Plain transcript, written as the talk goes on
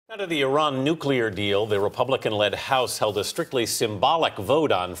Out of the Iran nuclear deal, the Republican-led House held a strictly symbolic vote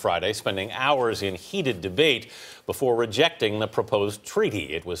on Friday, spending hours in heated debate before rejecting the proposed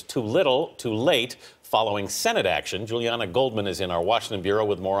treaty. It was too little, too late, following Senate action. Julianna Goldman is in our Washington bureau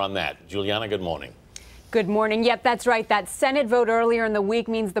with more on that. Julianna, good morning. Good morning. Yep, that's right. That Senate vote earlier in the week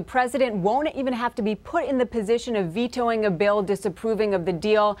means the president won't even have to be put in the position of vetoing a bill disapproving of the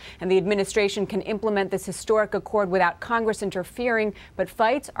deal, and the administration can implement this historic accord without Congress interfering. But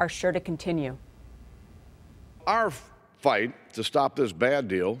fights are sure to continue. Our fight to stop this bad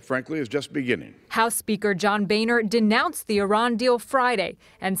deal, frankly, is just beginning. House Speaker John Boehner denounced the Iran deal Friday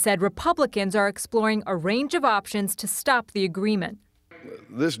and said Republicans are exploring a range of options to stop the agreement.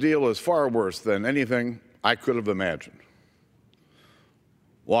 This deal is far worse than anything I could have imagined.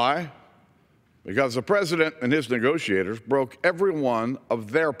 Why? Because the president and his negotiators broke every one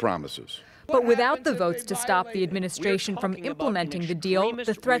of their promises. But without the votes to stop the administration from implementing the deal,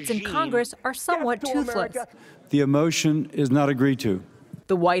 the threats in Congress are somewhat toothless. The motion is not agreed to.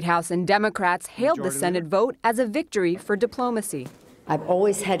 The White House and Democrats hailed the Senate vote as a victory for diplomacy. I've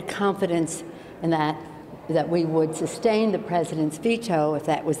always had confidence in that we would sustain the president's veto if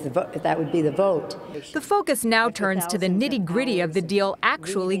that would be the vote. The focus now turns to the nitty-gritty of the deal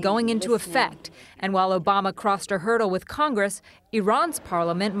actually going into effect. And while Obama crossed a hurdle with Congress, Iran's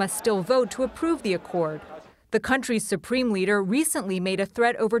parliament must still vote to approve the accord. The country's supreme leader recently made a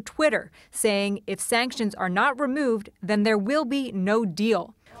threat over Twitter, saying if sanctions are not removed, then there will be no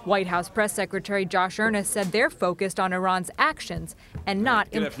deal. White House Press Secretary Josh Earnest said they're focused on Iran's actions and not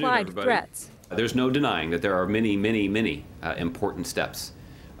implied threats. There's no denying that there are many, many, many important steps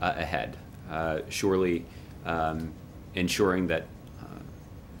ahead. Surely ensuring that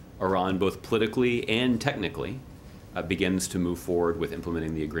Iran, both politically and technically, begins to move forward with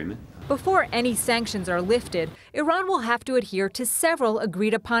implementing the agreement. Before any sanctions are lifted, Iran will have to adhere to several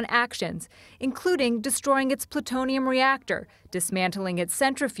agreed-upon actions, including destroying its plutonium reactor, dismantling its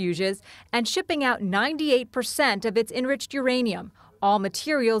centrifuges, and shipping out 98% of its enriched uranium, all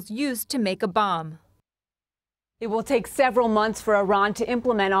materials used to make a bomb. It will take several months for Iran to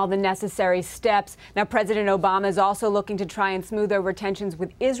implement all the necessary steps. Now, President Obama is also looking to try and smooth over tensions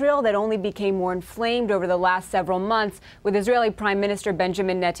with Israel that only became more inflamed over the last several months, with Israeli Prime Minister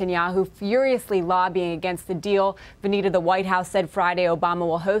Benjamin Netanyahu furiously lobbying against the deal. Vanita, the White House said Friday Obama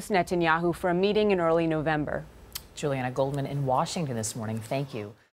will host Netanyahu for a meeting in early November. Julianna Goldman in Washington this morning. Thank you.